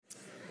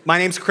My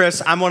name's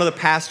Chris. I'm one of the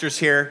pastors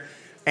here,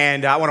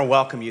 and I want to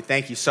welcome you.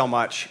 Thank you so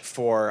much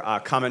for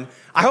coming.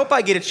 I hope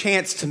I get a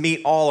chance to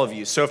meet all of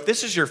you. So if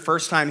this is your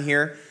first time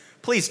here,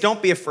 please don't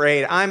be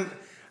afraid. I'm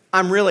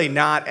really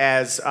not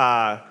as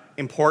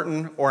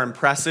important or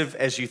impressive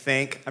as you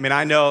think. I mean,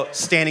 I know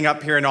standing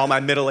up here in all my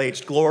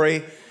middle-aged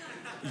glory,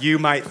 you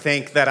might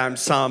think that I'm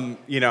some,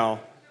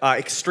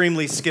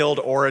 extremely skilled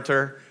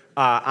orator.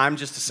 I'm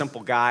just a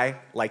simple guy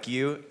like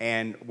you,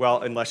 and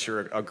well, unless you're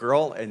a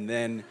girl,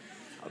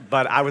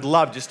 but I would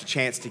love just a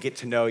chance to get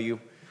to know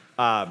you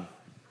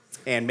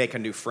and make a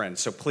new friend.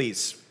 So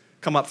please,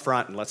 come up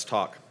front and let's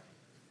talk.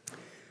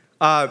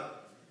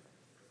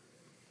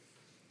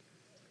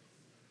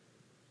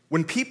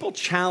 When people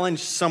challenge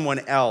someone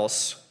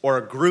else or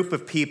a group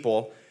of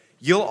people,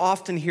 you'll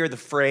often hear the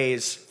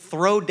phrase,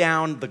 throw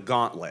down the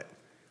gauntlet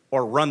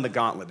or run the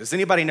gauntlet. Does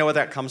anybody know where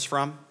that comes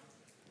from?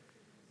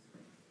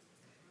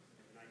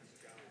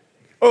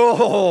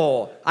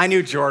 Oh, I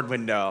knew Jordan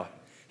would know.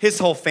 His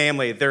whole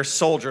family, they're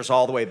soldiers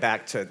all the way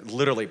back to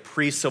literally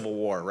pre-Civil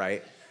War,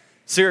 right?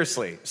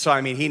 Seriously. So, I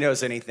mean, he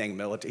knows anything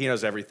military. He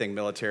knows everything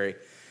military.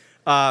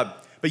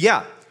 But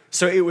yeah,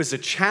 so it was a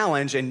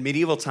challenge in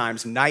medieval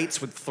times.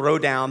 Knights would throw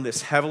down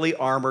this heavily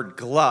armored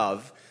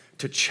glove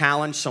to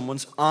challenge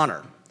someone's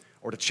honor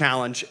or to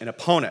challenge an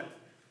opponent.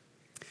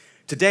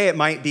 Today, it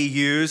might be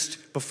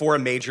used before a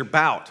major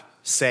bout,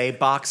 say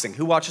boxing.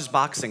 Who watches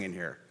boxing in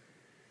here?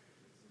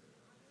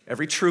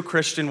 Every true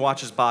Christian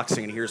watches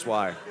boxing, and here's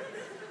why.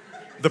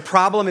 The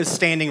problem is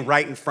standing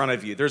right in front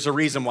of you. There's a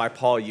reason why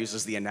Paul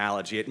uses the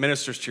analogy. It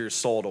ministers to your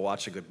soul to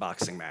watch a good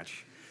boxing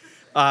match.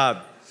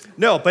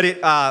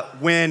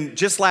 When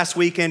just last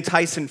weekend,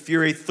 Tyson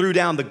Fury threw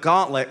down the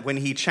gauntlet when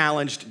he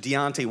challenged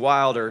Deontay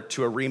Wilder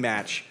to a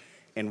rematch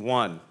and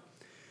won.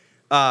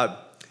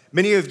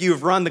 Many of you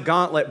have run the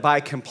gauntlet by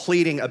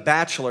completing a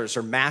bachelor's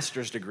or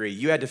master's degree.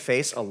 You had to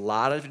face a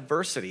lot of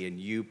adversity, and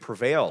you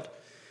prevailed.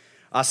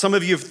 Some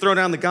of you have thrown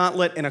down the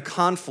gauntlet in a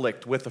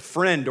conflict with a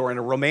friend or in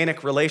a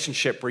romantic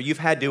relationship where you've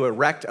had to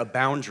erect a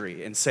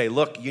boundary and say,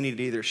 look, you need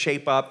to either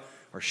shape up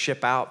or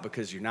ship out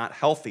because you're not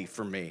healthy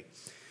for me.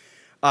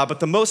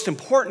 But the most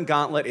important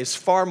gauntlet is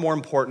far more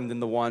important than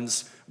the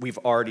ones we've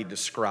already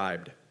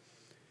described.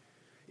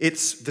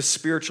 It's the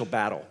spiritual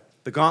battle,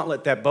 the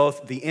gauntlet that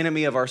both the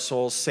enemy of our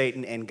souls,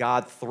 Satan, and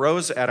God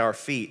throws at our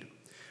feet.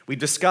 We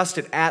discussed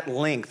it at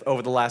length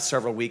over the last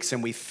several weeks,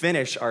 and we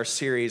finish our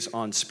series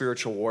on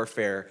spiritual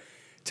warfare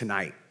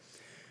tonight.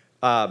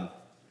 The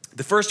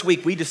first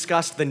week, we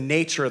discussed the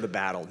nature of the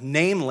battle,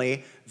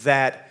 namely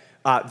that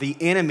the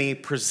enemy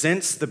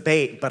presents the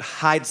bait but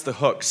hides the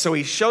hook. So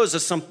he shows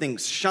us something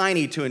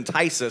shiny to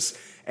entice us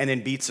and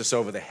then beats us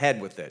over the head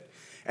with it.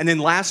 And then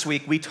last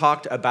week, we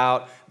talked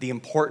about the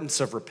importance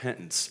of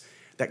repentance,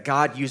 that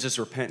God uses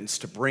repentance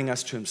to bring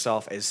us to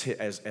himself as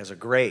a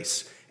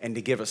grace and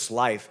to give us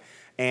life.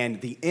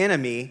 And the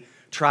enemy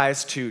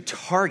tries to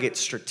target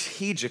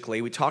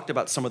strategically. We talked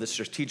about some of the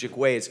strategic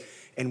ways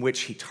in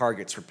which he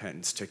targets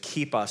repentance to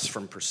keep us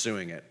from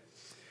pursuing it.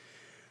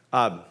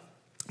 But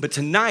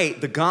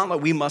tonight, the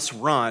gauntlet we must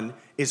run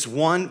is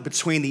one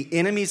between the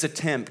enemy's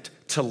attempt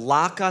to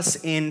lock us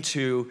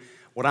into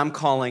what I'm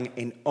calling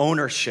an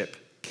ownership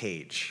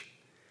cage.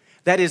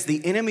 That is,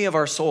 the enemy of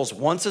our souls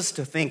wants us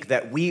to think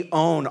that we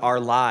own our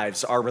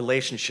lives, our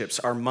relationships,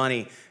 our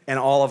money, and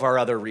all of our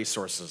other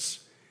resources.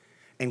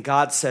 And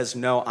God says,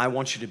 no, I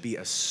want you to be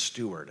a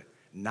steward,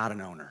 not an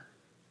owner.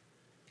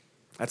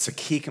 That's a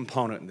key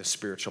component in the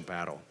spiritual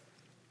battle.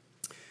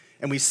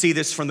 And we see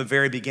this from the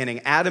very beginning.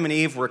 Adam and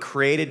Eve were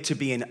created to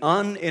be in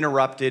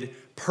uninterrupted,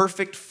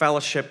 perfect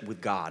fellowship with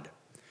God.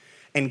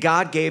 And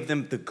God gave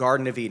them the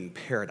Garden of Eden,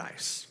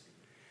 paradise.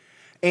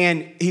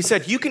 And he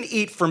said, you can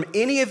eat from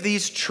any of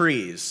these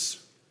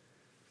trees,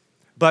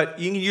 but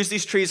you can use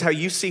these trees how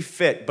you see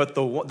fit. But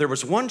there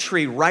was one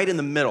tree right in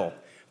the middle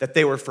that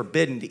they were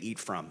forbidden to eat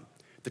from,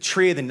 the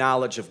tree of the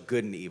knowledge of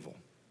good and evil.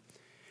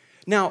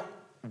 Now,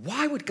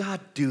 why would God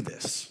do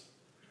this?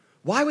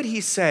 Why would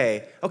he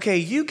say, okay,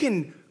 you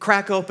can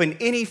crack open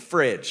any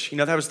fridge.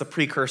 That was the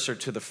precursor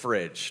to the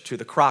fridge, to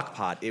the crock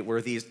pot. It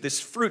were this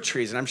fruit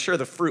trees, and I'm sure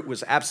the fruit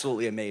was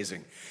absolutely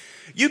amazing.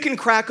 You can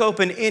crack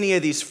open any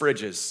of these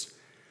fridges,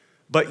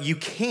 but you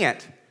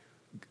cannot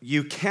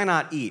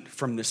eat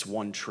from this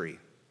one tree.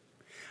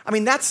 I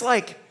mean, that's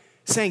like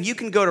saying you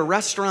can go to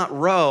Restaurant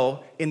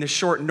Row in the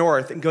short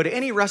north and go to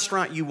any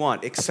restaurant you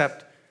want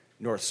except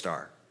North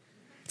Star.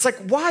 It's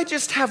like, why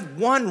just have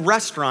one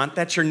restaurant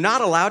that you're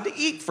not allowed to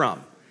eat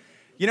from?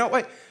 You know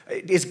what?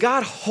 Is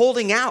God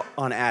holding out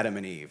on Adam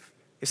and Eve?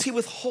 Is he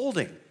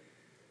withholding?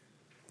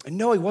 And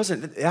no, he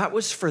wasn't. That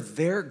was for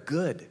their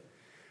good.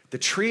 The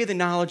tree of the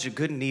knowledge of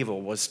good and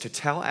evil was to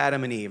tell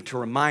Adam and Eve, to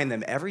remind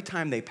them every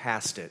time they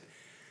passed it,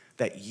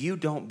 that you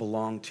don't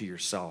belong to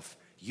yourself.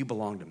 You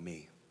belong to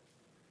me.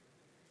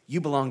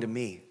 You belong to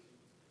me.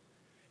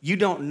 You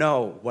don't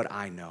know what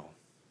I know.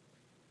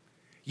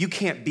 You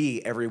can't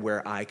be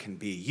everywhere I can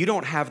be. You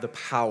don't have the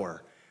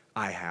power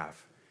I have.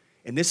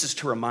 And this is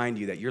to remind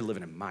you that you're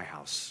living in my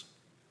house.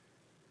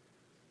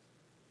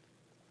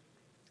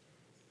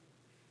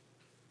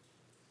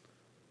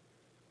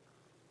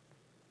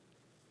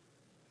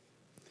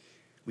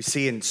 We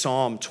see in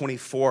Psalm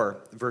 24,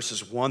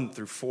 verses 1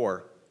 through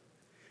 4,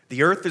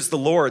 "The earth is the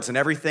Lord's and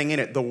everything in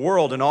it, the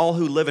world and all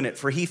who live in it,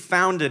 for he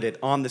founded it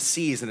on the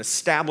seas and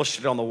established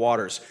it on the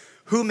waters.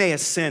 Who may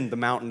ascend the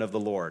mountain of the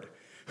Lord?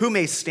 Who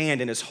may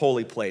stand in his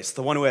holy place?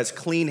 The one who has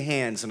clean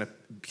hands and a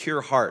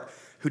pure heart,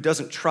 who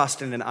doesn't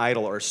trust in an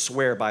idol or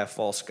swear by a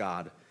false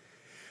god."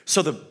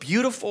 So the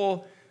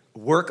beautiful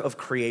work of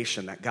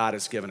creation that God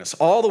has given us,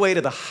 all the way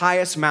to the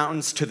highest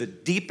mountains, to the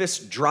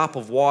deepest drop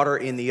of water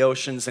in the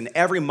oceans, and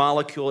every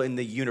molecule in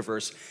the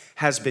universe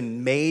has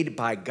been made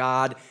by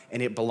God,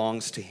 and it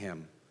belongs to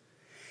him.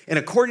 And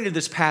according to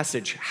this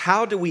passage,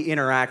 how do we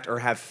interact or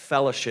have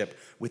fellowship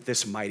with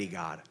this mighty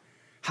God?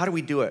 How do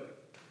we do it?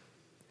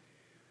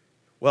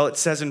 Well, it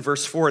says in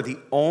verse 4, the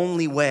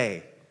only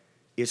way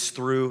is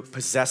through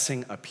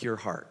possessing a pure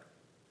heart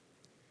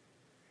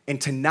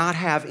and to not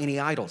have any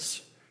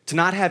idols, to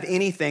not have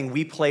anything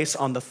we place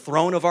on the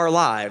throne of our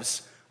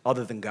lives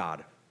other than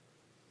God.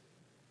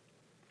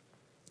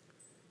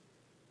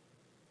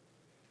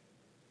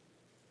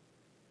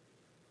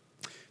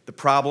 The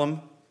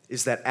problem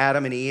is that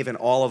Adam and Eve and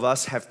all of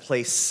us have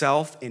placed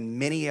self and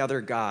many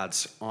other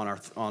gods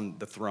on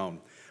the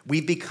throne.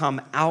 We've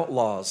become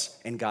outlaws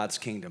in God's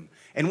kingdom.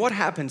 And what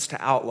happens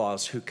to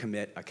outlaws who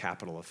commit a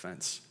capital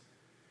offense?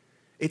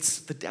 It's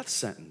the death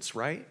sentence,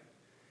 right?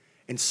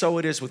 And so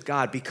it is with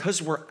God.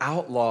 Because we're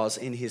outlaws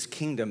in his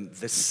kingdom,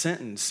 the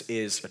sentence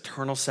is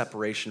eternal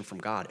separation from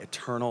God,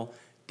 eternal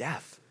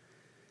death.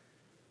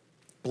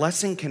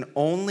 Blessing can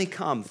only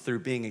come through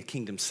being a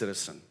kingdom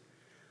citizen,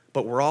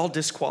 but we're all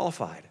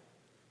disqualified.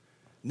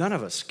 None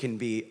of us can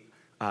be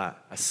a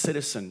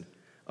citizen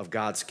of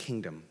God's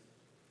kingdom.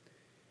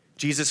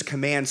 Jesus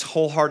commands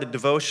wholehearted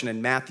devotion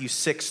in Matthew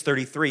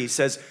 6:33. He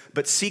says,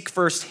 "But seek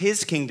first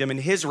his kingdom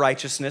and his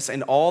righteousness,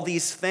 and all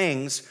these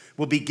things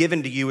will be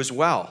given to you as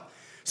well."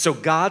 So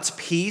God's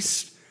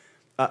peace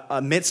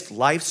amidst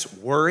life's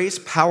worries,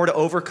 power to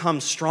overcome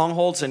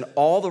strongholds, and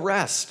all the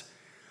rest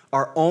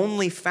are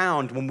only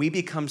found when we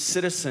become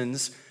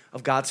citizens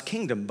of God's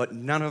kingdom, but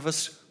none of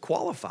us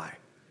qualify.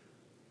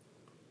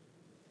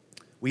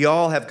 We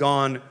all have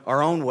gone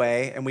our own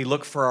way, and we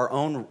look for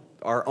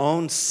our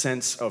own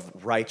sense of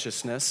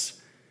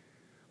righteousness.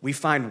 We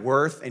find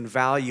worth and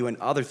value in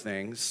other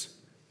things,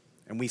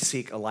 and we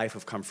seek a life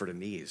of comfort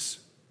and ease.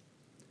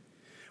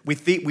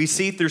 We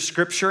see through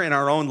Scripture in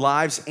our own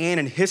lives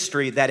and in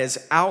history that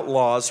as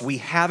outlaws, we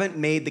haven't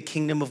made the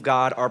kingdom of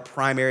God our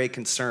primary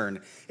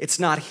concern. It's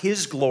not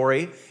his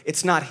glory.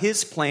 It's not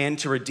his plan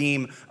to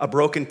redeem a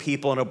broken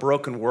people in a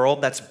broken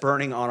world that's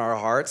burning on our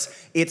hearts.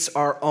 It's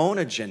our own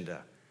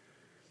agenda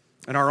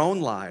and our own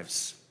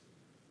lives.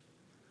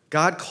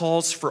 God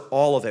calls for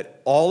all of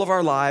it, all of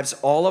our lives,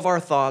 all of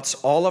our thoughts,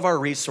 all of our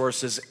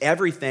resources,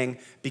 everything,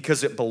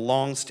 because it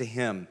belongs to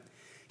him.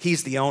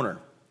 He's the owner,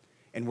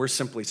 and we're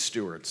simply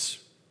stewards.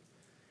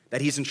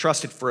 That he's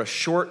entrusted for a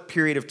short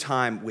period of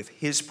time with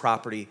his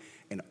property,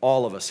 and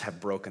all of us have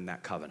broken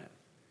that covenant,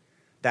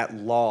 that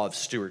law of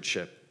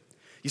stewardship.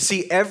 You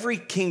see, every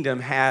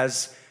kingdom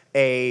has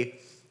a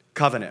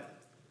covenant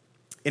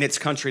in its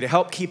country to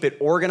help keep it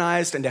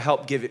organized and to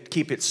help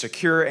keep it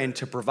secure and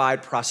to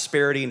provide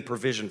prosperity and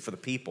provision for the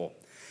people.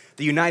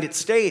 The United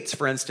States,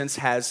 for instance,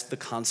 has the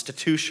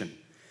Constitution,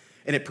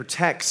 and it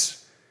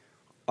protects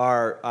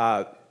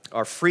our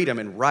freedom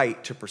and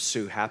right to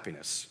pursue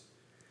happiness.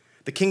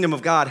 The kingdom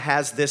of God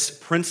has this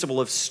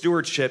principle of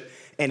stewardship,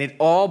 and it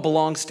all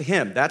belongs to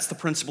him. That's the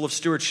principle of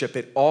stewardship.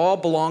 It all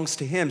belongs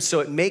to him.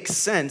 So it makes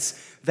sense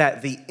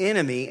that the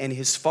enemy and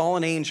his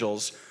fallen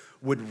angels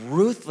would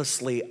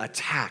ruthlessly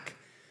attack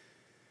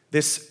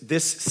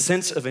this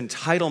sense of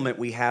entitlement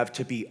we have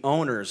to be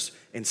owners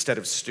instead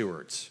of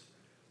stewards.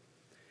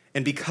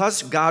 And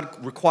because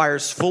God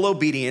requires full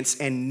obedience,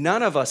 and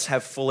none of us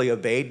have fully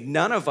obeyed,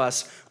 none of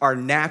us are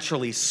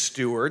naturally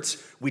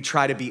stewards, we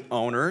try to be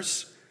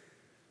owners.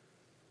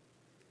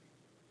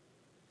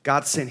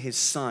 God sent his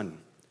son,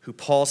 who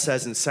Paul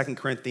says in 2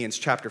 Corinthians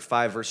chapter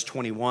 5, verse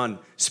 21,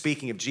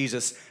 speaking of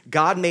Jesus,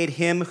 God made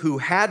him who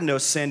had no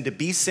sin to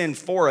be sin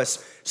for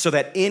us, so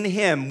that in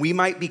him we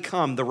might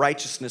become the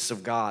righteousness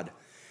of God.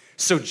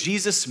 So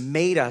Jesus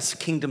made us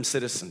kingdom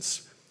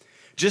citizens.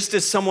 Just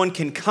as someone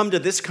can come to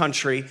this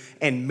country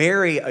and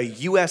marry a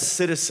U.S.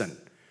 citizen,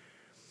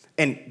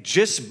 and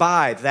just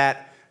by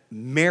that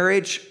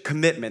marriage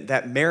commitment,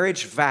 that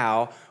marriage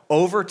vow,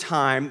 over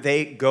time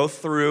they go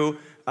through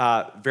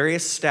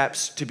various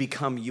steps to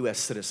become U.S.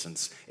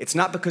 citizens. It's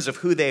not because of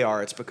who they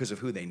are, it's because of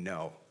who they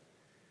know.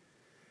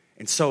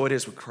 And so it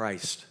is with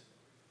Christ.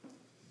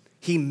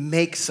 He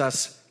makes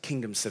us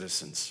kingdom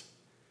citizens,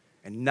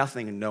 and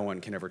nothing and no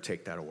one can ever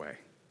take that away.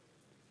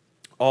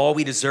 All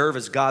we deserve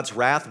is God's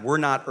wrath. We're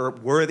not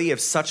worthy of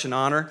such an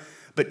honor,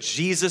 but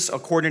Jesus,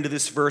 according to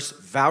this verse,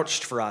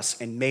 vouched for us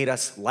and made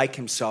us like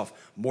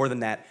himself. More than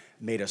that,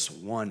 made us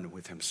one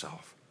with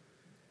himself.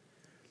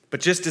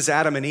 But just as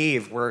Adam and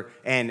Eve were,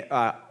 and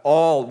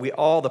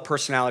all the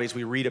personalities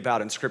we read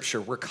about in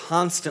Scripture, we're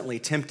constantly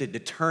tempted to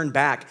turn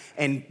back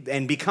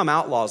and become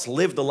outlaws,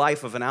 live the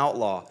life of an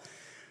outlaw.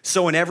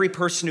 So in every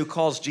person who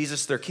calls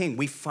Jesus their king,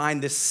 we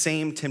find this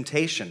same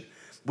temptation.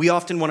 We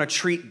often want to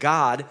treat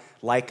God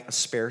like a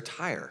spare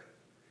tire.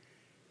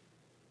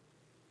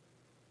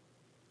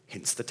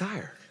 Hence the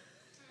tire.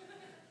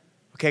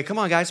 Okay, come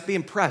on, guys, be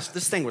impressed.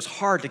 This thing was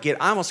hard to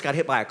get. I almost got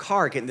hit by a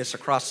car getting this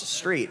across the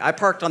street. I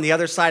parked on the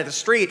other side of the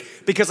street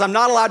because I'm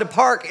not allowed to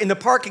park in the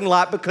parking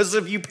lot because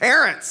of you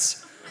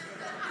parents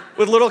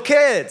with little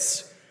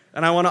kids.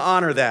 And I want to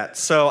honor that.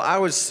 So I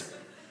was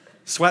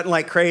sweating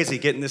like crazy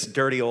getting this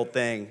dirty old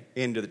thing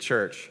into the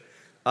church.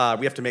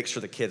 We have to make sure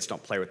the kids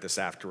don't play with this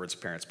afterwards,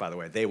 parents, by the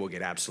way. They will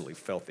get absolutely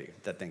filthy.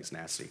 That thing's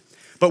nasty.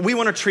 But we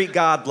want to treat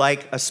God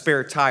like a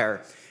spare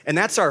tire. And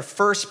that's our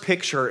first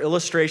picture,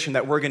 illustration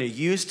that we're going to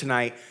use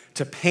tonight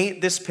to paint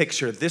this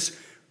picture, this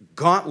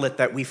gauntlet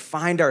that we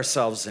find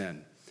ourselves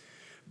in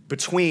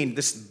between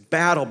this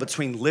battle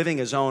between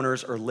living as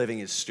owners or living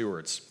as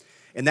stewards.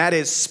 And that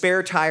is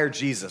spare tire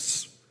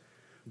Jesus.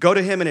 Go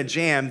to him in a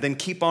jam, then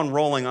keep on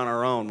rolling on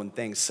our own when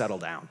things settle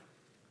down.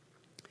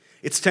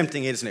 It's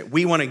tempting, isn't it?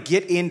 We want to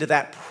get into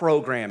that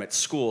program at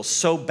school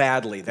so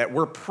badly that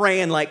we're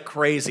praying like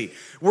crazy.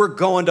 We're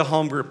going to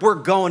home group. We're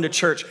going to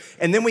church.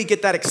 And then we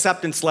get that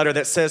acceptance letter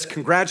that says,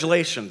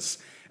 congratulations.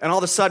 And all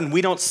of a sudden, we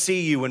don't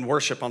see you in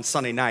worship on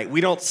Sunday night. We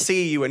don't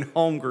see you in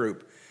home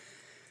group.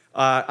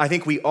 I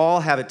think we all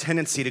have a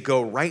tendency to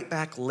go right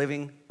back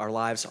living our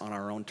lives on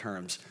our own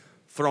terms,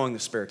 throwing the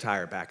spare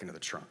tire back into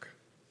the trunk.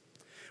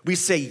 We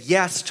say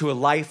yes to a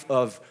life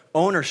of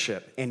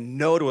ownership and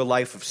no to a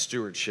life of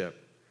stewardship.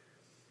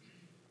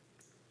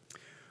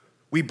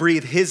 We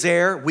breathe his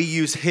air, we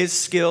use his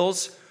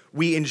skills,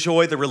 we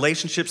enjoy the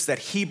relationships that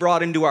he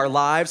brought into our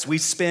lives, we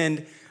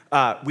spend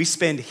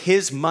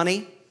his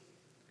money,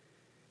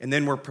 and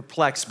then we're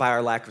perplexed by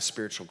our lack of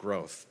spiritual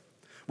growth.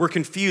 We're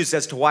confused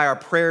as to why our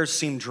prayers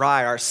seem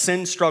dry, our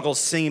sin struggles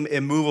seem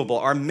immovable,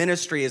 our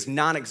ministry is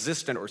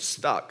non-existent or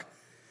stuck.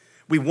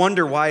 We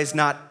wonder why he's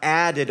not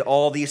added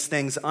all these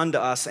things unto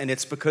us, and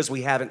it's because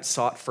we haven't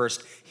sought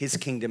first his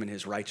kingdom and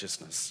his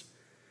righteousness.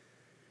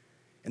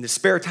 And the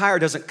spare tire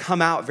doesn't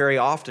come out very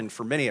often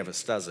for many of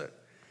us, does it?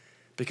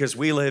 Because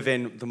we live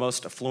in the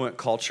most affluent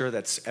culture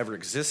that's ever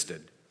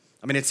existed.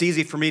 I mean, it's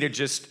easy for me to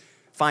just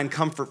find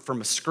comfort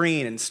from a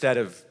screen instead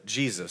of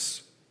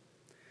Jesus.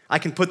 I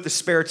can put the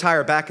spare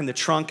tire back in the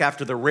trunk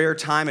after the rare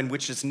time in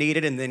which it's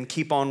needed and then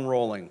keep on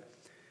rolling.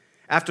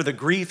 After the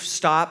grief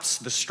stops,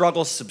 the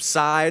struggle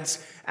subsides,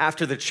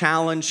 after the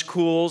challenge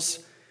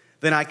cools,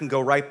 then I can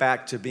go right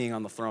back to being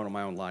on the throne of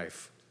my own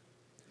life.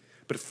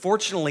 But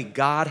fortunately,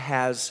 God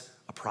has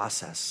a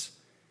process.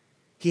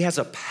 He has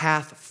a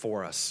path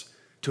for us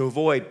to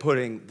avoid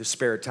putting the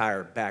spare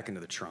tire back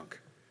into the trunk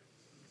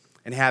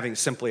and having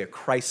simply a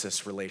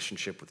crisis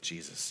relationship with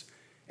Jesus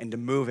and to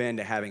move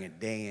into having a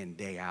day in,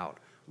 day out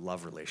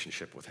love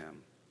relationship with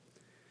him.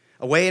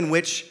 A way in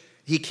which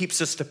he keeps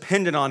us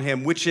dependent on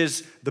him, which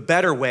is the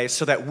better way,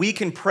 so that we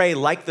can pray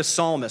like the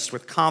psalmist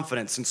with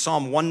confidence. In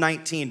Psalm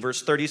 119,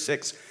 verse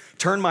 36,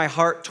 turn my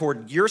heart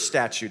toward your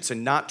statutes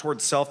and not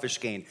toward selfish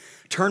gain.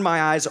 Turn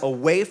my eyes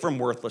away from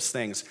worthless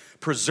things.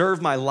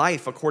 Preserve my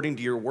life according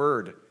to your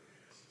word.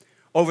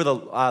 Over the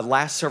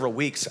last several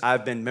weeks,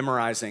 I've been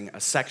memorizing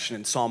a section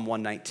in Psalm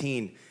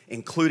 119,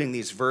 including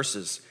these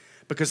verses,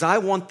 because I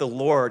want the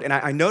Lord, and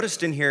I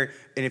noticed in here,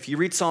 and if you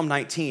read Psalm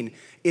 19,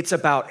 it's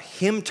about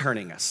him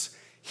turning us.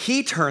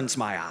 He turns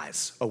my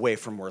eyes away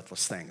from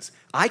worthless things.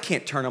 I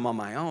can't turn them on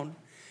my own.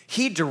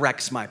 He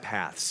directs my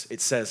paths,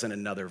 it says in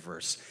another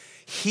verse.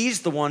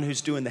 He's the one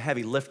who's doing the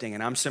heavy lifting,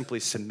 and I'm simply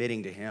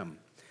submitting to him.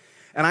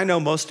 And I know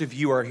most of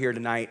you are here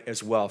tonight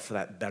as well for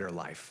that better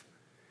life,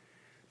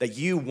 that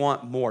you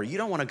want more. You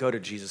don't want to go to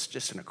Jesus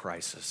just in a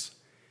crisis.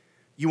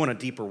 You want a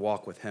deeper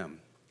walk with him.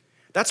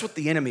 That's what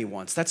the enemy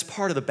wants. That's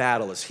part of the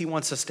battle, is he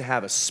wants us to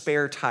have a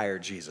spare tire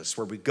Jesus,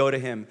 where we go to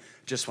him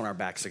just when our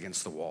back's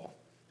against the wall.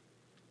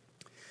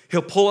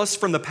 He'll pull us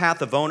from the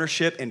path of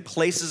ownership and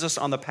places us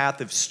on the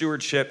path of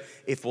stewardship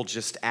if we'll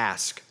just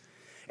ask.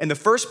 And the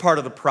first part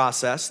of the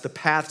process, the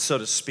path, so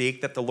to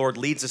speak, that the Lord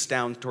leads us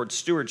down towards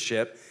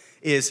stewardship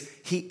is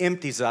he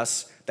empties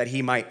us that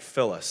he might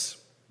fill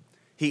us.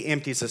 He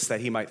empties us that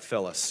he might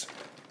fill us.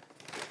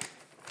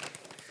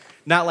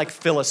 Not like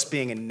Phyllis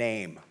being a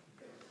name.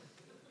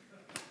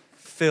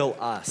 Fill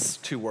us,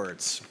 2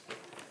 words.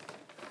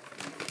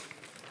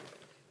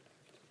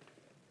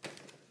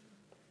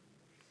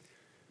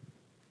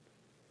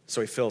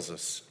 So he fills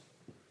us.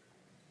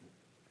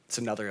 It's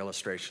another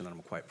illustration that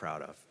I'm quite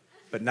proud of,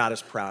 but not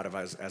as proud of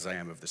as I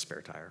am of the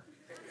spare tire.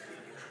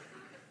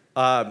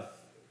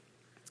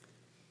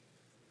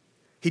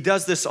 He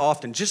does this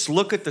often. Just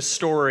look at the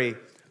story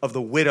of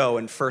the widow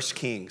in 1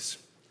 Kings.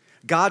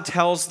 God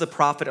tells the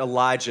prophet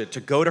Elijah to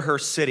go to her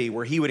city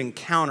where he would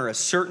encounter a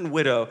certain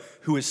widow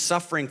who is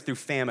suffering through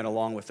famine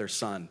along with their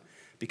son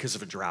because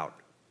of a drought.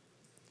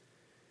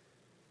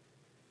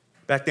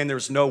 Back then, there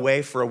was no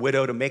way for a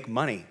widow to make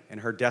money in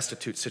her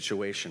destitute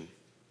situation.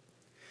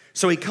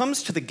 So he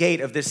comes to the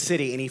gate of this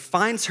city and he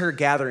finds her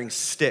gathering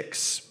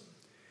sticks.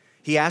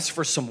 He asks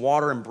for some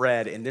water and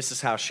bread, and this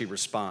is how she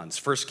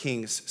responds. 1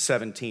 Kings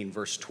 17,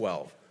 verse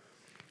 12.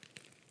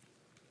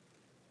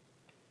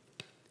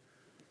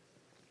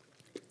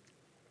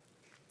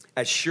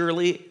 "As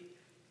surely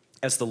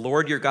as the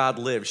Lord your God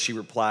lives," she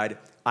replied,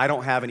 "I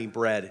don't have any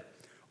bread,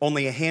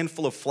 only a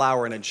handful of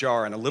flour in a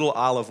jar and a little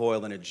olive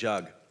oil in a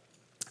jug.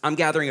 I'm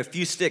gathering a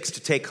few sticks to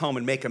take home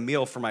and make a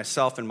meal for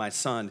myself and my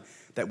son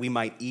that we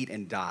might eat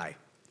and die."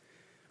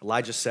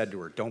 Elijah said to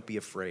her, "Don't be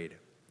afraid.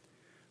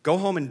 Go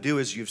home and do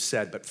as you've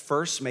said, but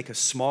first make a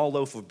small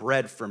loaf of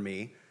bread for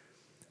me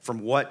from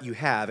what you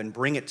have and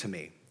bring it to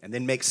me, and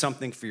then make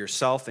something for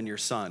yourself and your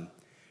son.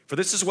 For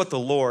this is what the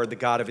Lord, the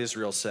God of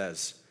Israel,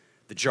 says: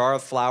 the jar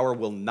of flour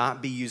will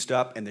not be used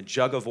up, and the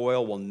jug of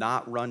oil will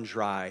not run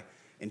dry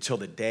until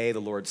the day the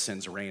Lord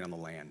sends rain on the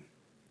land."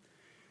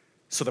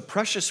 So the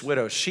precious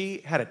widow, she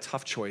had a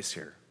tough choice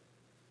here.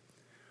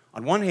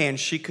 On one hand,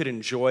 she could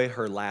enjoy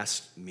her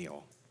last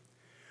meal,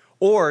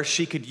 or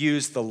she could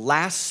use the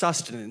last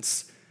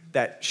sustenance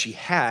that she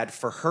had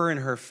for her and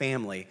her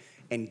family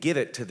and give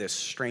it to this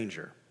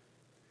stranger,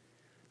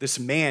 this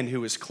man who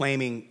was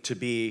claiming to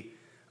be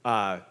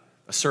a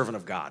servant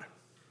of God,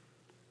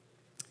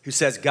 who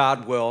says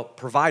God will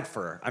provide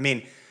for her. I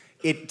mean,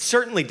 it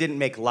certainly didn't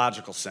make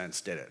logical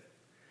sense, did it?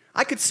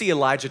 I could see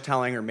Elijah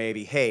telling her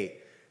maybe, "Hey,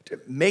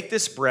 make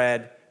this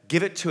bread,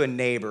 give it to a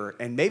neighbor,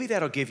 and maybe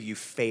that'll give you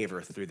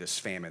favor through this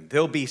famine.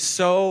 They'll be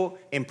so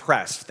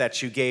impressed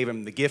that you gave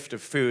them the gift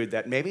of food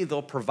that maybe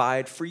they'll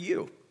provide for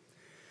you."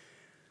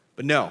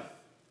 But no,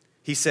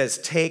 he says,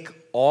 "Take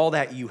all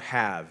that you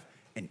have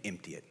and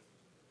empty it.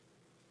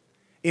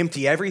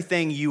 Empty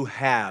everything you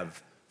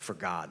have for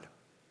God.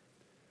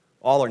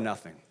 All or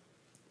nothing."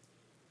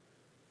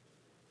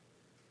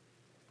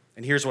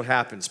 And here's what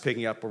happens,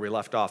 picking up where we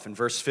left off in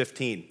verse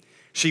 15.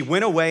 "She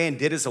went away and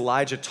did as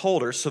Elijah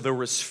told her, so there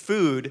was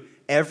food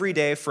every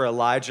day for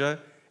Elijah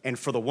and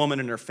for the woman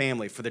and her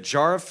family. For the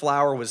jar of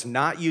flour was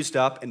not used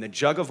up, and the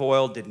jug of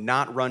oil did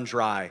not run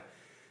dry,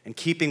 in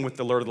keeping with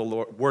the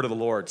word of the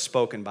Lord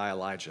spoken by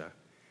Elijah."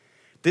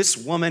 This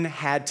woman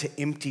had to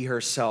empty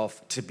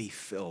herself to be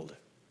filled.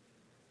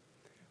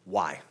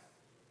 Why?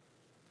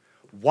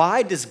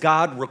 Why does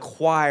God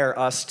require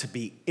us to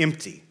be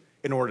empty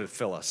in order to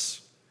fill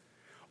us?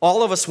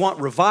 All of us want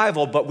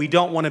revival, but we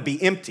don't want to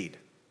be emptied.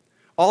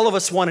 All of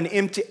us want an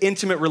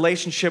intimate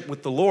relationship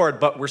with the Lord,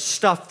 but we're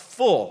stuffed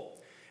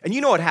full. And you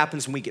know what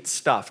happens when we get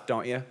stuffed,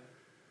 don't you?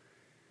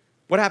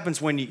 What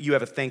happens when you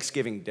have a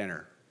Thanksgiving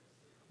dinner?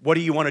 What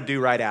do you want to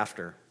do right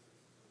after?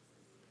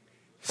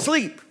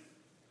 Sleep.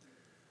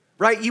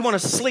 Right? You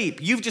want to sleep.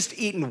 You've just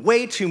eaten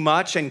way too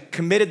much and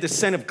committed the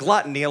sin of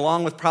gluttony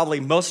along with probably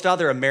most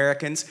other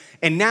Americans.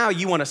 And now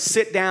you want to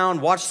sit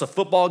down, watch the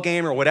football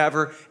game or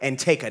whatever, and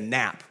take a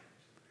nap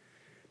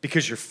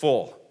because you're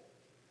full.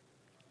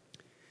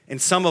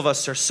 And some of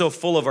us are so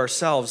full of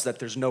ourselves that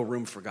there's no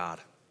room for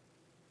God.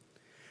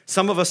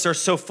 Some of us are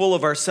so full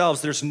of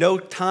ourselves, there's no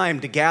time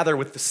to gather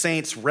with the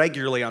saints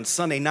regularly on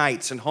Sunday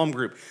nights and home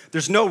group.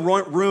 There's no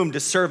room to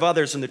serve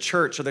others in the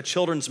church or the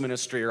children's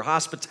ministry or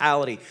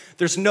hospitality.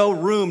 There's no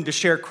room to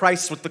share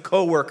Christ with the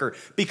coworker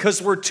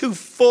because we're too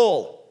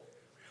full.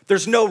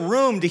 There's no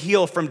room to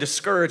heal from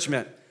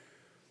discouragement.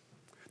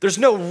 There's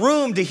no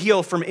room to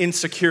heal from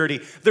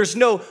insecurity. There's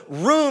no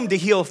room to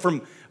heal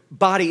from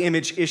body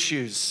image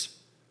issues.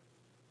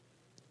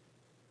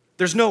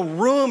 There's no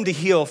room to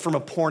heal from a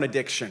porn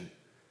addiction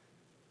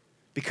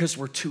because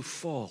we're too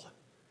full.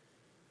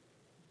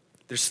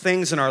 There's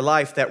things in our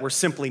life that we're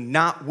simply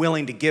not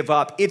willing to give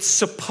up. It's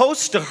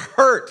supposed to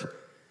hurt.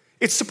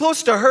 It's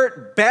supposed to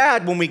hurt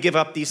bad when we give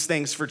up these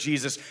things for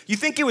Jesus. You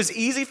think it was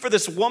easy for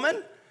this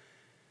woman?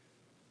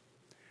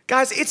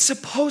 Guys, it's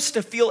supposed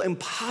to feel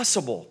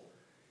impossible.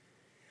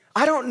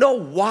 I don't know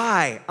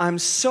why I'm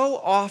so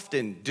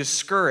often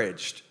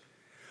discouraged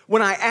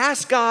when I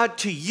ask God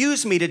to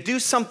use me to do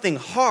something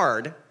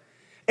hard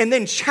and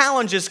then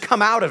challenges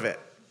come out of it.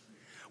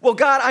 Well,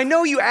 God, I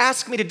know you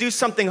asked me to do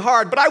something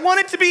hard, but I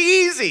want it to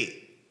be easy.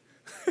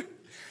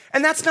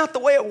 And that's not the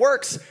way it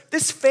works.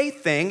 This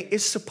faith thing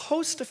is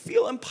supposed to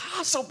feel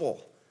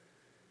impossible.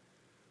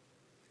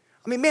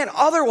 I mean, man,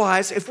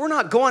 otherwise, if we're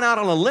not going out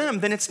on a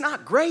limb, then it's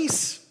not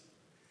grace.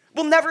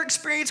 We'll never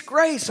experience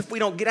grace if we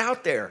don't get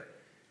out there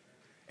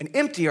and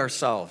empty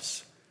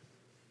ourselves.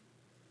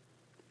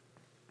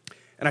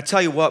 And I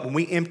tell you what, when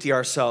we empty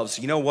ourselves,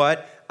 you know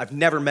what? I've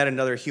never met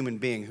another human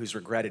being who's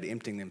regretted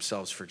emptying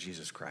themselves for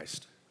Jesus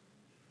Christ.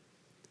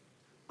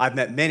 I've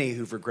met many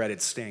who've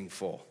regretted staying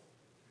full,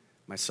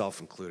 myself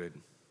included.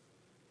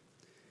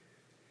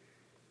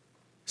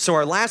 So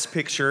our last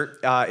picture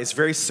is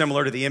very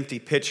similar to the empty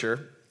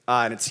pitcher,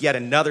 and it's yet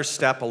another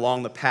step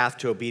along the path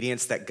to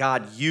obedience that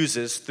God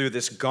uses through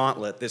this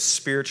gauntlet, this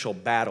spiritual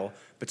battle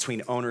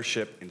between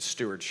ownership and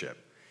stewardship.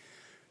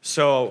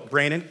 So,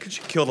 Brandon, could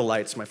you kill the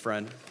lights, my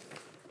friend?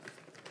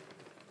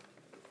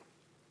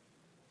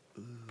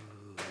 Ooh.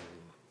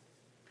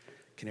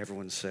 Can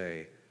everyone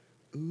say,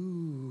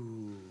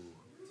 ooh?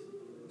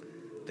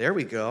 There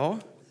we go.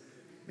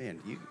 Man,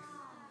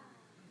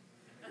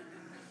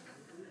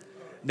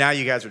 now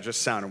you guys are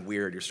just sounding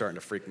weird. You're starting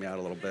to freak me out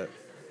a little bit.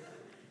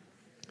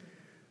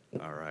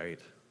 All right.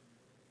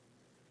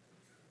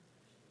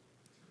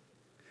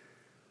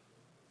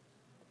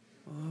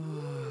 Oh.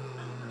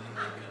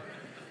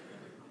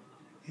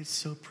 It's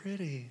so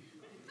pretty,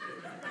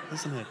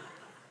 isn't it?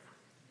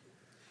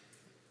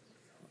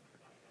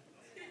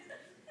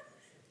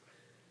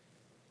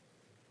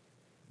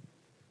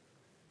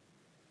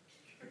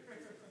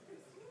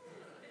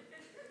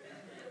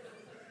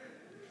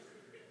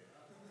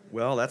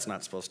 Well, that's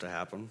not supposed to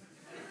happen.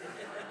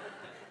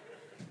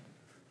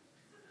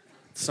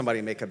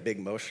 Somebody make a big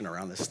motion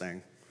around this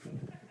thing.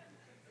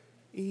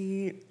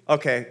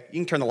 Okay, you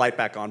can turn the light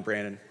back on,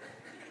 Brandon.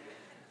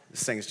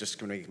 This thing's just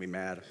gonna make me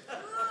mad.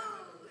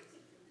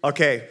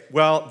 Okay,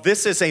 well,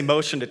 this is a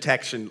motion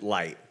detection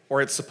light,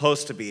 or it's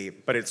supposed to be,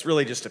 but it's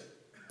really just a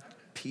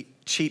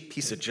cheap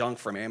piece of junk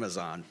from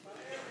Amazon.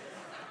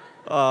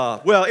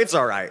 Well, it's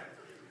all right.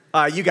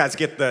 You guys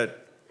get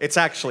it's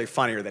actually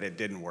funnier that it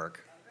didn't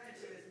work.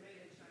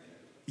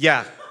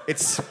 Yeah,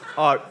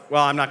 well,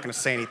 I'm not gonna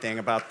say anything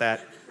about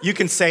that. You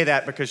can say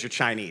that because you're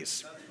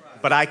Chinese,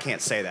 but I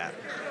can't say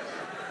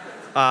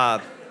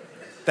that.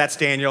 That's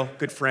Daniel,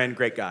 good friend,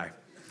 great guy.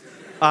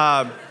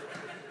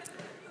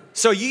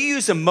 So you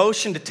use a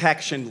motion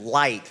detection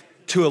light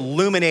to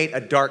illuminate a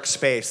dark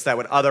space that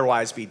would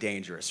otherwise be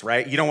dangerous,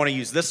 right? You don't want to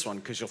use this one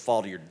because you'll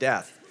fall to your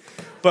death.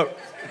 But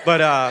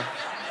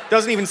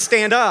doesn't even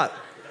stand up.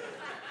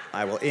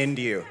 I will end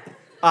you.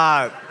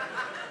 But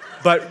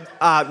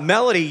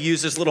Melody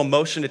uses little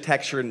motion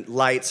detection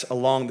lights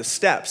along the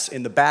steps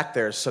in the back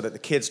there so that the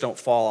kids don't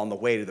fall on the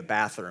way to the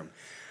bathroom.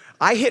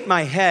 I hit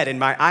my head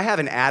I have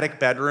an attic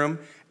bedroom,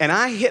 and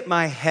I hit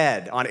my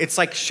head on, it's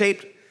like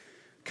shaped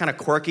kind of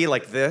quirky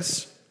like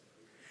this.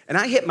 And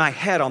I hit my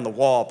head on the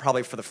wall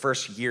probably for the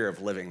first year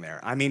of living there.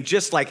 I mean,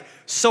 just like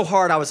so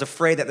hard I was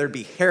afraid that there'd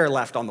be hair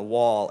left on the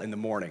wall in the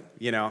morning,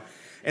 you know?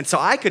 And so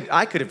I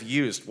could have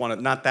used one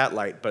of, not that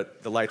light,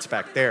 but the lights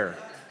back there.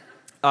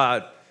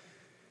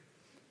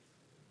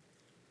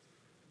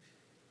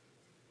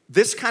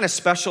 This kind of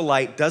special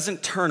light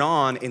doesn't turn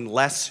on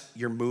unless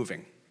you're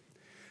moving.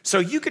 So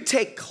you could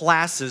take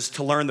classes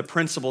to learn the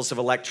principles of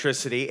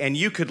electricity, and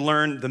you could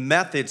learn the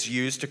methods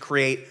used to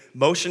create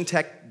motion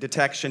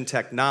detection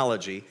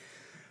technology,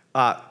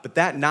 but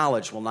that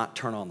knowledge will not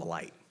turn on the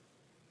light.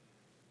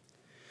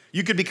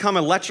 You could become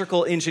an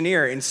electrical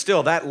engineer, and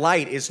still that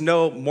light is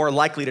no more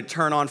likely to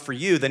turn on for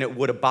you than it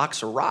would a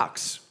box of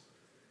rocks.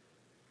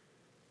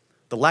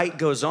 The light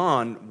goes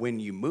on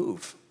when you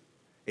move.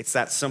 It's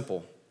that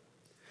simple.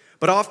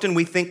 But often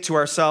we think to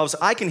ourselves,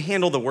 I can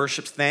handle the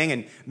worship thing,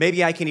 and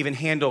maybe I can even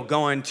handle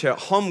going to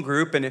home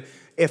group, and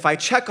if I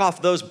check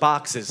off those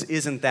boxes,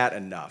 isn't that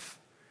enough?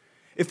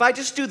 If I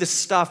just do the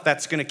stuff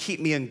that's going to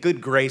keep me in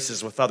good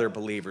graces with other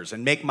believers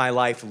and make my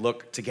life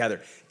look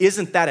together,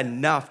 isn't that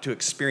enough to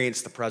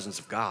experience the presence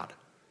of God?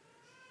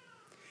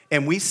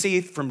 And we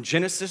see from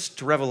Genesis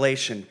to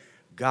Revelation,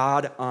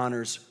 God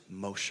honors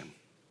motion.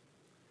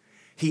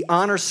 He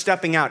honors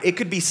stepping out. It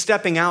could be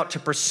stepping out to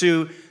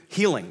pursue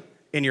healing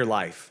in your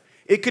life.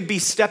 It could be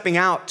stepping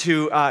out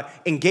to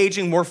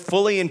engaging more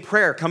fully in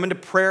prayer, coming to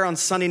prayer on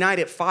Sunday night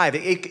at 5.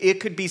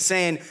 It could be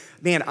saying,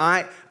 man,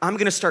 I'm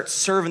going to start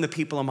serving the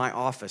people in my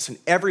office, and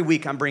every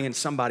week I'm bringing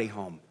somebody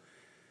home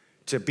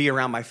to be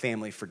around my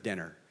family for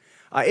dinner.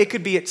 It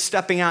could be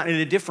stepping out in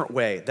a different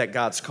way that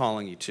God's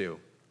calling you to.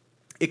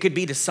 It could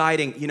be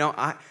deciding,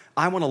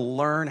 I want to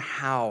learn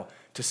how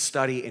to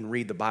study and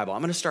read the Bible.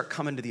 I'm going to start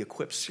coming to the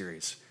Equip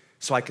series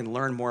so I can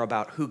learn more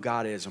about who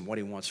God is and what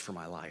he wants for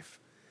my life.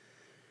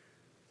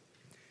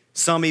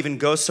 Some even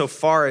go so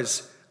far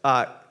as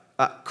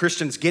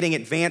Christians getting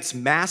advanced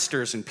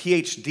masters and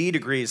PhD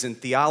degrees in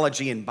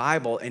theology and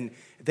Bible, and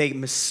they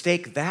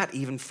mistake that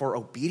even for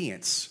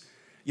obedience.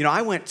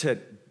 I went to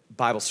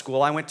Bible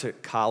school, I went to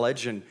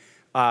college, and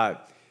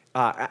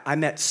I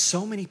met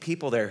so many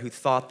people there who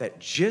thought that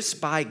just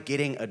by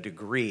getting a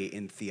degree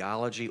in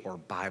theology or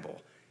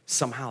Bible,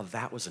 somehow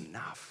that was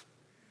enough.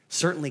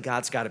 Certainly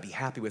God's got to be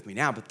happy with me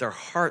now, but their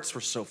hearts were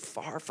so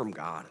far from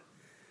God.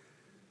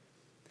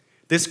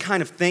 This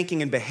kind of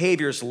thinking and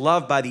behavior is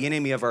loved by the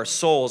enemy of our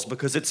souls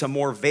because it's a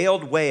more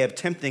veiled way of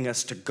tempting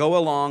us to go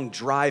along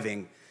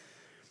driving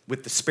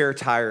with the spare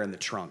tire in the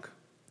trunk.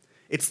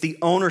 It's the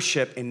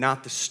ownership and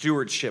not the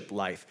stewardship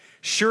life.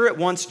 Sure, it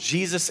wants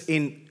Jesus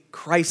in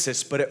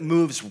crisis, but it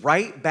moves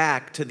right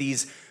back to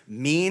these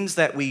means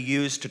that we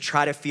use to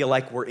try to feel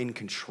like we're in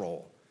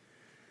control.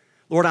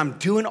 Lord, I'm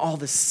doing all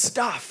this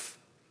stuff.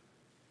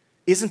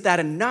 Isn't that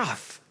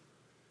enough?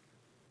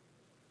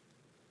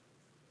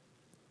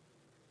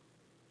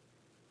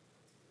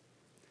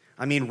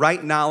 I mean,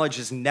 right knowledge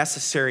is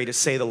necessary to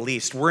say the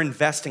least. We're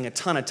investing a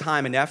ton of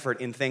time and effort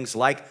in things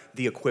like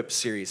the Equip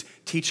series,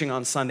 teaching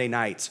on Sunday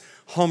nights,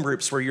 home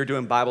groups where you're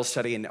doing Bible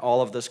study and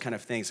all of those kind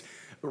of things.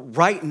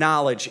 Right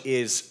knowledge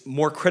is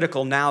more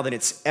critical now than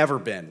it's ever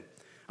been.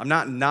 I'm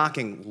not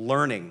knocking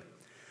learning,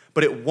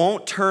 but it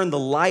won't turn the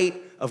light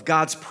of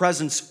God's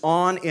presence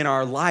on in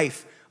our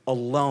life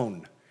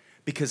alone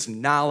because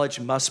knowledge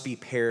must be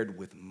paired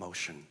with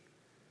motion.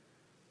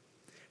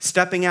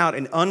 Stepping out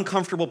in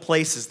uncomfortable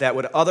places that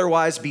would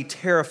otherwise be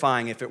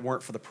terrifying if it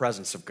weren't for the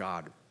presence of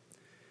God.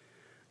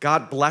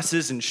 God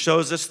blesses and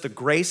shows us the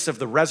grace of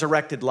the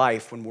resurrected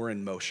life when we're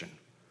in motion.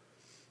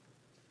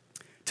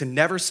 To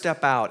never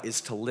step out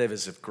is to live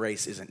as if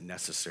grace isn't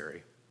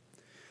necessary.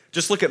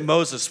 Just look at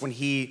Moses when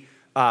he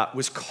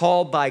was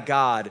called by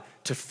God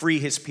to free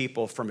his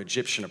people from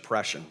Egyptian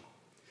oppression.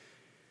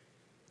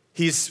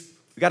 He's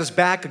got his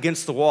back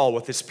against the wall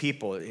with his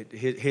people,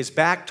 his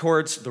back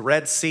towards the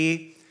Red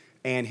Sea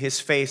and his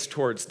face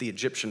towards the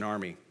Egyptian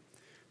army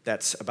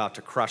that's about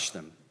to crush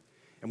them.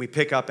 And we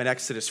pick up in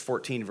Exodus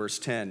 14, verse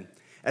 10.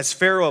 As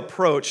Pharaoh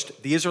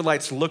approached, the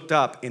Israelites looked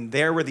up, and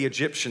there were the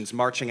Egyptians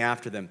marching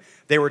after them.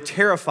 They were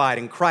terrified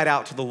and cried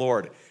out to the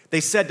Lord. They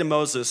said to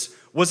Moses,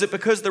 "Was it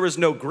because there was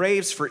no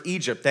graves for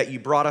Egypt that you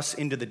brought us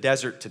into the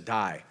desert to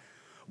die?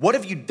 What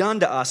have you done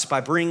to us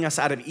by bringing us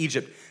out of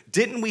Egypt?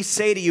 Didn't we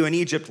say to you in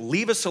Egypt,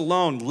 'Leave us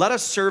alone, let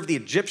us serve the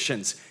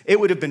Egyptians'? It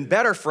would have been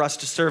better for us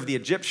to serve the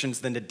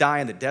Egyptians than to die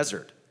in the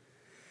desert."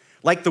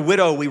 Like the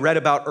widow we read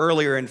about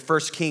earlier in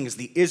 1 Kings,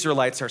 the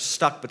Israelites are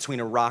stuck between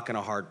a rock and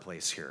a hard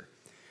place here.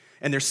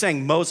 And they're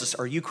saying, "Moses,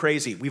 are you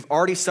crazy? We've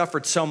already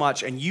suffered so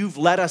much, and you've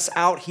let us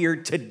out here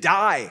to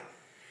die.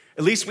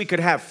 At least we could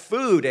have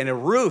food and a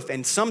roof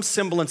and some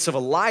semblance of a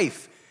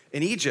life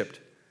in Egypt."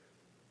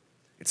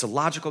 It's a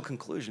logical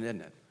conclusion,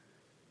 isn't it?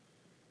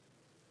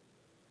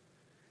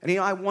 And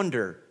I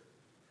wonder,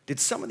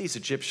 did some of these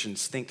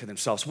Egyptians think to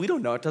themselves, we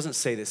don't know, it doesn't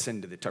say this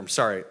into the term,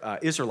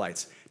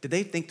 Israelites, did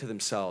they think to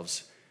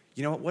themselves,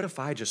 you know what if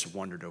I just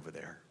wandered over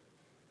there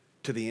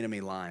to the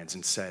enemy lines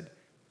and said,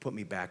 "Put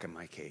me back in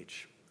my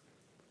cage"?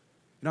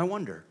 And I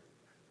wonder.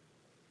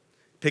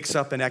 Picks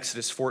up in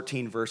Exodus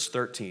 14, verse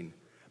 13.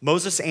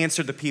 Moses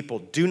answered the people,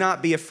 "Do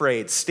not be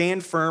afraid.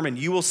 Stand firm, and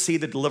you will see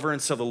the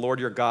deliverance of the Lord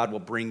your God will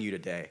bring you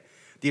today.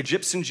 The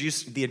Egyptians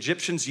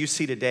you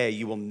see today,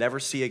 you will never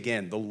see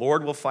again. The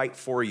Lord will fight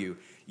for you.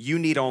 You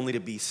need only to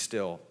be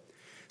still."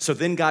 So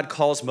then God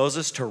calls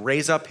Moses to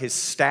raise up his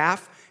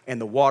staff, and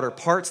the water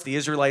parts. The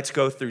Israelites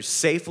go through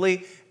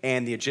safely,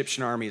 and the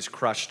Egyptian army is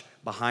crushed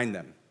behind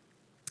them.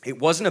 It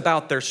wasn't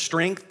about their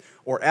strength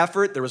or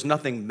effort. There was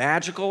nothing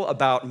magical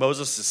about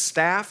Moses'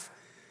 staff.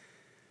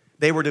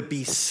 They were to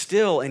be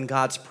still in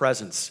God's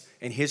presence,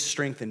 and his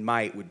strength and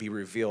might would be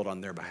revealed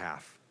on their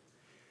behalf.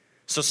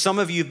 So some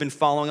of you have been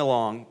following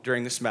along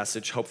during this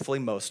message, hopefully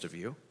most of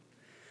you.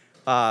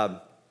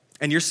 And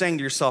you're saying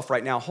to yourself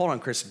right now, hold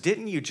on, Chris,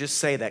 didn't you just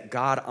say that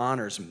God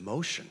honors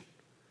motion,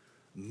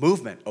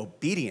 movement,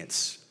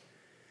 obedience?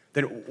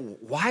 Then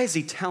why is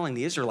he telling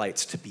the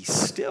Israelites to be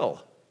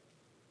still?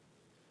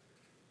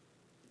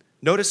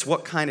 Notice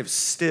what kind of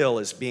still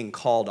is being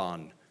called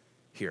on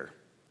here.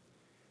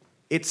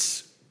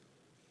 It's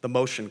the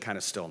motion kind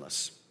of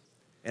stillness.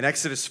 In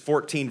Exodus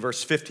 14,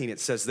 verse 15,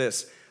 it says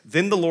this,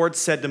 "Then the Lord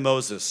said to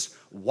Moses,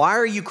 'Why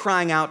are you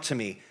crying out to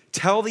me?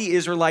 Tell the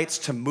Israelites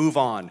to move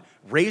on.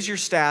 Raise your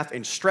staff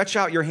and stretch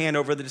out your hand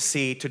over the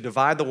sea to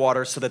divide the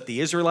water so that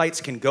the Israelites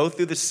can go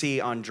through the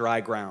sea on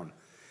dry ground.'"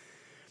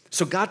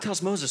 So God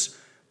tells Moses,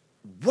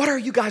 what are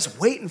you guys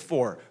waiting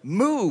for?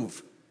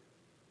 Move.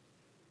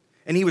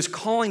 And he was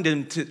calling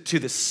them to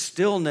the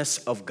stillness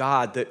of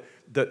God,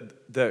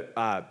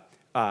 the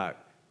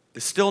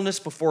stillness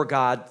before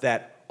God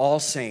that all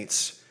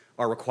saints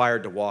are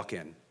required to walk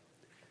in.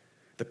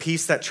 The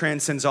peace that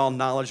transcends all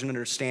knowledge and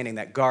understanding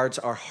that guards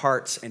our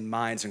hearts and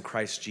minds in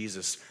Christ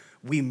Jesus.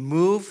 We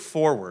move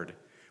forward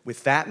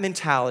with that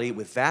mentality,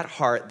 with that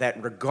heart,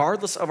 that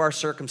regardless of our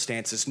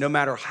circumstances, no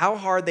matter how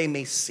hard they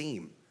may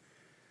seem,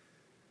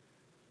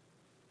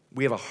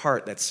 we have a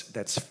heart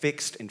that's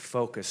fixed and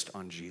focused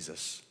on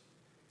Jesus.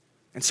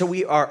 And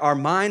so our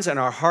minds and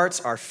our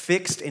hearts are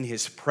fixed in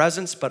his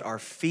presence, but our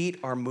feet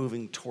are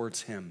moving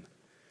towards him.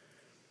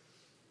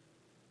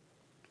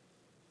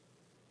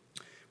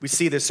 We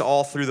see this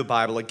all through the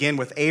Bible. Again,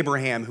 with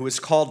Abraham, who was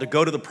called to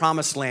go to the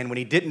promised land when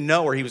he didn't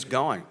know where he was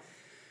going.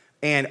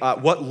 And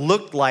what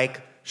looked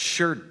like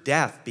sure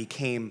death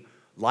became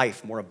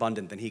life more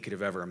abundant than he could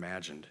have ever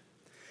imagined.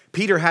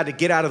 Peter had to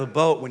get out of the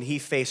boat when he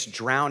faced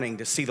drowning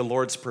to see the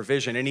Lord's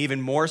provision, and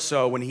even more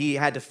so when he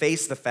had to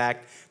face the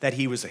fact that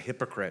he was a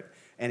hypocrite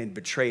and had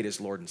betrayed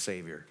his Lord and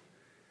Savior.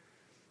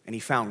 And he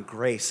found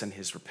grace in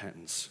his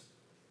repentance.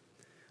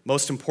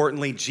 Most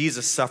importantly,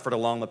 Jesus suffered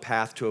along the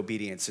path to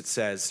obedience. It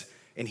says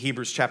in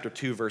Hebrews chapter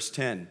 2, verse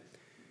 10,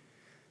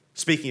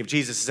 speaking of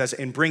Jesus, it says,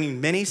 "In bringing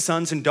many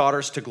sons and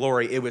daughters to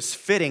glory, it was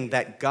fitting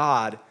that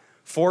God,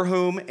 for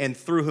whom and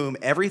through whom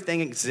everything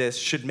exists,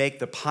 should make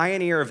the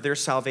pioneer of their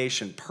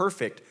salvation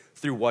perfect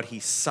through what he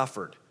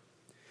suffered."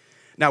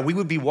 Now, we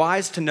would be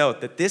wise to note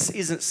that this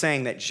isn't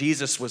saying that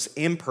Jesus was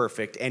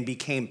imperfect and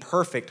became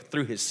perfect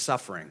through his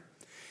suffering.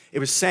 It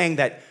was saying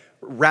that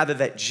rather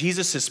that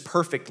Jesus'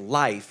 perfect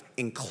life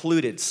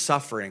included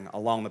suffering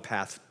along the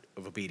path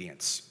of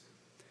obedience.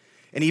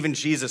 And even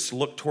Jesus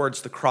looked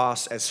towards the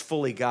cross as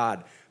fully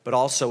God, but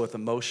also with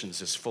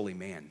emotions as fully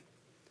man.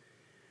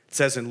 It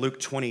says in Luke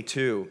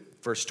 22,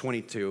 verse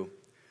 22,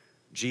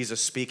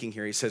 Jesus speaking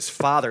here, he says,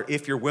 "Father,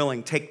 if you're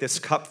willing, take this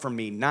cup from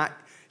me,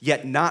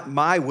 yet not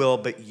my will,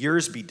 but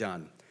yours be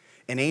done."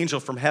 An angel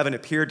from heaven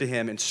appeared to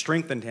him and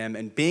strengthened him,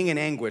 and being in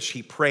anguish,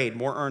 he prayed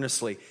more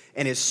earnestly,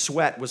 and his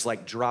sweat was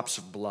like drops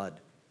of blood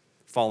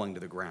falling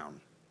to the ground.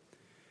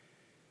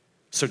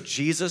 So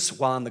Jesus,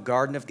 while in the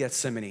Garden of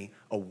Gethsemane,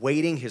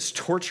 awaiting his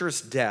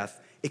torturous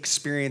death,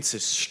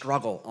 experiences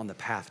struggle on the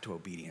path to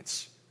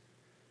obedience.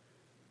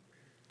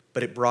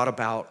 But it brought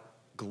about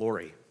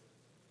glory.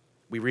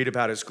 We read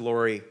about his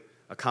glory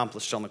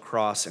accomplished on the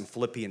cross in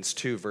Philippians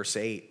 2, verse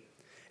 8.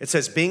 It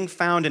says, being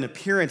found in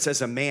appearance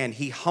as a man,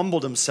 he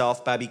humbled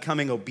himself by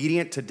becoming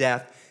obedient to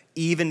death,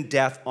 even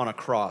death on a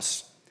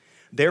cross.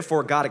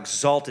 Therefore, God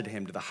exalted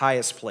him to the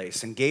highest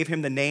place and gave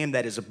him the name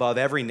that is above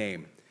every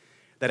name,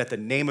 that at the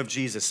name of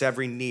Jesus,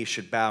 every knee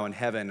should bow in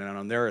heaven and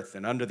on the earth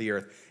and under the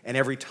earth, and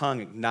every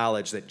tongue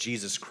acknowledge that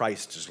Jesus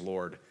Christ is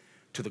Lord,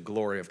 to the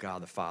glory of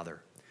God the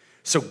Father.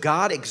 So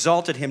God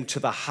exalted him to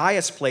the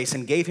highest place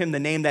and gave him the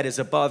name that is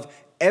above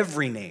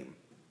every name.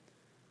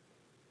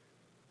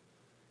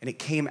 And it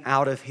came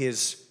out of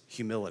his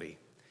humility.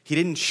 He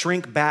didn't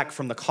shrink back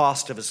from the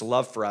cost of his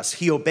love for us.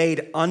 He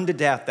obeyed unto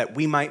death that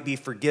we might be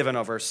forgiven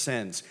of our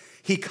sins.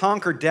 He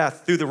conquered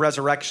death through the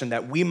resurrection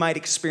that we might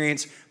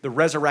experience the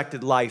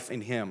resurrected life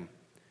in him,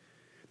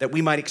 that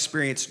we might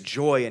experience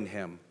joy in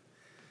him.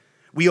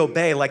 We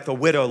obey like the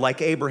widow,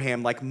 like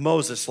Abraham, like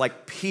Moses,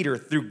 like Peter,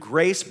 through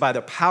grace by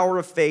the power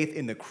of faith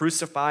in the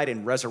crucified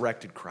and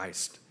resurrected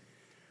Christ.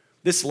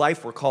 This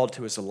life we're called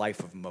to is a life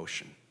of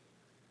motion.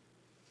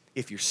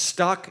 If you're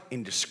stuck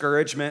in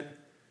discouragement,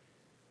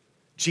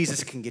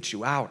 Jesus can get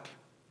you out.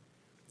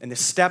 And the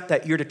step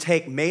that you're to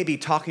take may be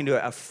talking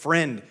to a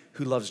friend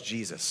who loves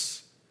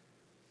Jesus.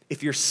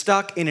 If you're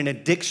stuck in an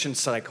addiction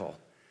cycle,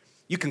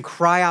 you can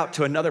cry out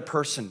to another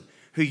person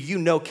who you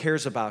know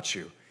cares about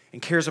you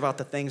and cares about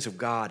the things of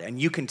God, and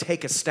you can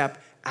take a step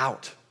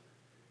out.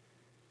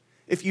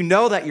 If you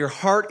know that your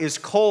heart is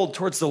cold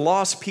towards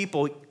lost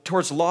people,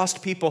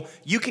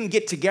 you can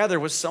get together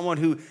with someone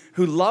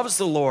who loves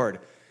the Lord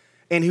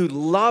and who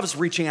loves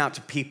reaching out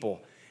to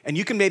people. And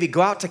you can maybe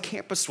go out to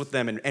campus with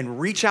them and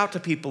reach out to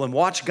people and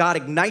watch God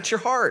ignite your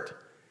heart.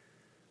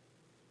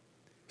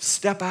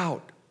 Step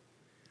out.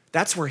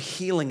 That's where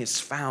healing is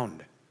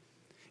found.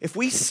 If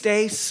we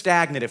stay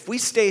stagnant, if we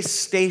stay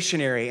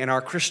stationary in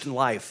our Christian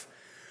life,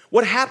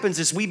 what happens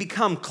is we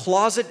become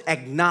closet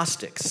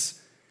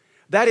agnostics.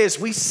 That is,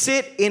 we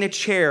sit in a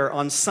chair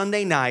on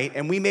Sunday night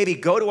and we maybe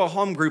go to a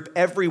home group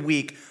every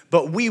week,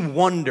 but we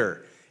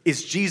wonder,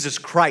 is Jesus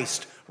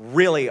Christ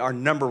really our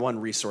number one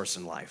resource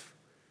in life?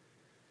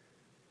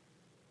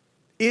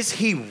 Is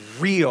he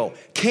real?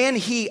 Can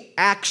he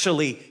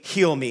actually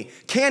heal me?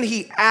 Can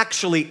he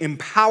actually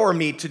empower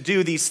me to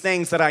do these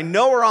things that I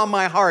know are on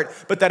my heart,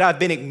 but that I've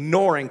been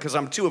ignoring because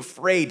I'm too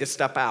afraid to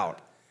step out?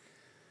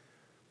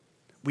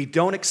 We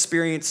don't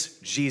experience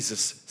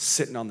Jesus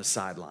sitting on the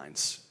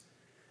sidelines.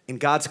 In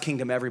God's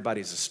kingdom,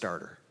 everybody's a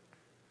starter.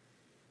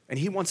 And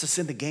he wants us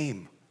in the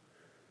game.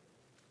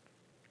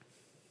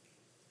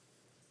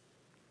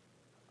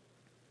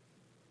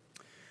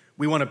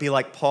 We want to be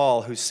like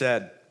Paul, who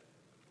said,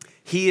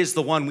 he is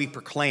the one we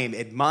proclaim,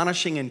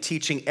 admonishing and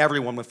teaching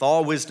everyone with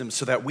all wisdom,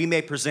 so that we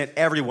may present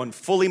everyone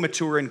fully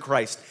mature in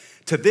Christ.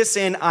 To this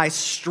end, I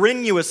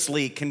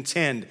strenuously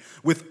contend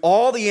with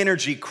all the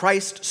energy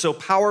Christ so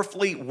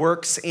powerfully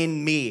works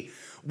in me.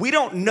 We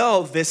don't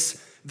know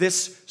this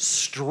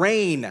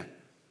strain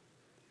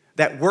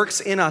that works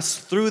in us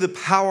through the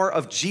power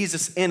of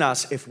Jesus in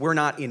us if we're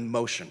not in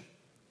motion.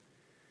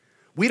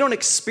 We don't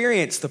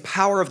experience the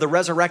power of the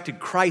resurrected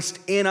Christ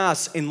in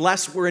us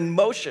unless we're in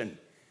motion.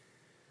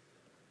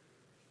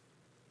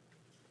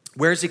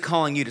 Where's he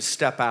calling you to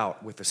step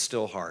out with a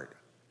still heart?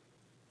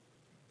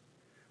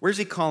 Where's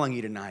he calling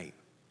you tonight?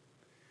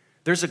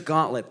 There's a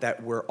gauntlet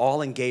that we're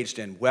all engaged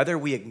in, whether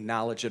we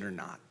acknowledge it or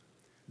not.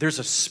 There's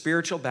a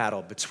spiritual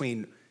battle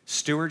between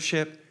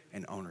stewardship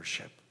and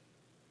ownership.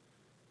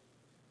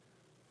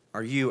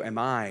 Am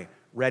I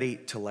ready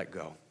to let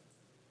go?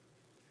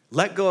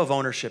 Let go of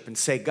ownership and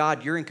say,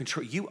 God, you're in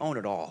control. You own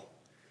it all.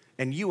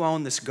 And you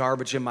own this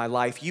garbage in my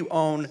life. You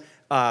own,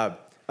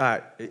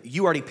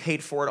 you already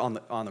paid for it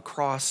on the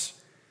cross.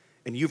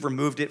 And you've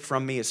removed it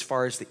from me as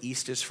far as the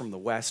east is from the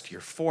west.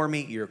 You're for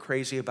me. You're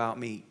crazy about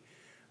me.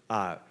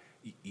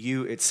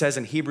 It says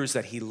in Hebrews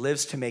that he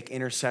lives to make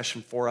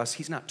intercession for us.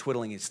 He's not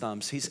twiddling his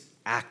thumbs. He's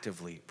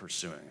actively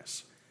pursuing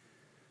us.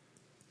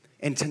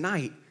 And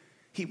tonight,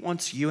 he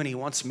wants you and he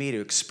wants me to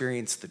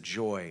experience the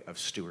joy of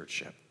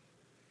stewardship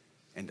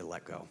and to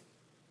let go.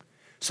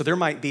 So there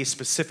might be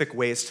specific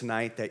ways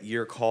tonight that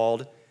you're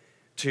called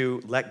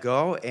to let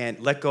go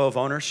of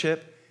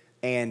ownership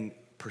and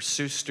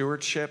pursue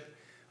stewardship.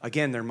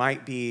 Again, there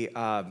might be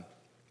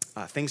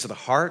things of the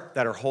heart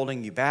that are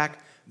holding you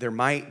back. There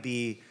might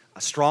be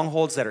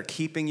strongholds that are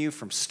keeping you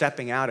from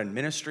stepping out in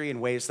ministry in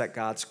ways that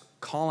God's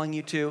calling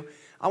you to.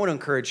 I want to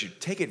encourage you,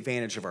 take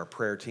advantage of our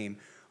prayer team,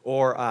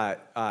 or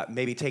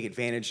maybe take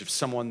advantage of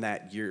someone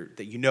that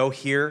you know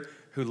here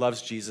who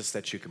loves Jesus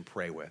that you can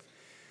pray with.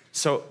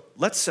 So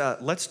let's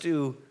let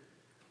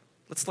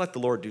the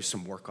Lord do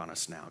some work on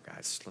us now,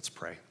 guys. Let's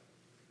pray.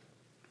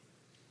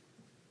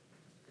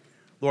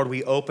 Lord,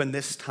 we open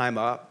this time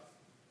up.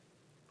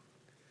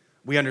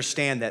 We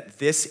understand that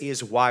this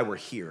is why we're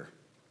here.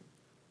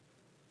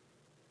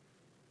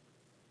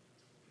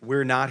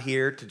 we're not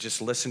here to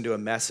just listen to a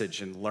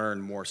message and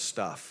learn more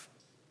stuff.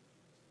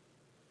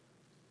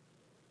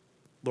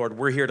 Lord,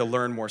 we're here to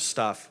learn more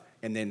stuff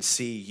and then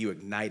see you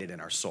ignited in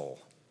our soul.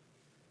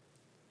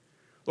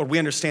 Lord, we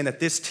understand that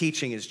this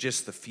teaching is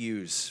just the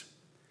fuse.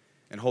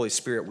 And Holy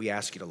Spirit, we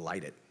ask you to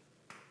light it.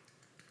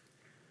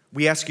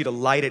 We ask you to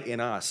light it in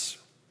us.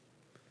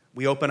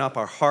 We open up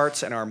our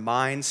hearts and our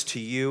minds to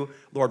you.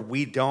 Lord,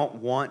 we don't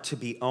want to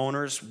be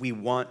owners. We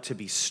want to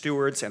be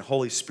stewards. And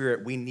Holy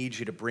Spirit, we need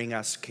you to bring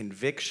us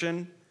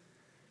conviction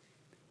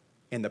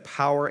and the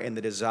power and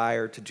the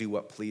desire to do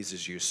what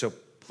pleases you. So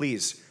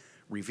please,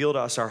 reveal to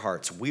us our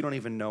hearts. We don't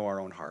even know our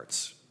own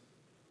hearts.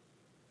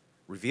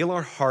 Reveal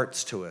our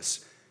hearts to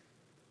us.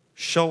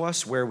 Show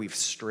us where we've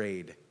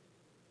strayed.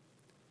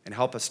 And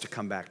help us to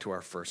come back to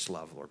our first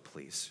love, Lord,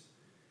 please.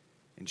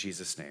 In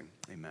Jesus' name,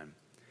 amen.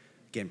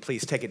 Again,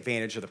 please take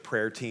advantage of the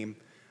prayer team.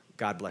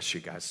 God bless you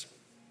guys.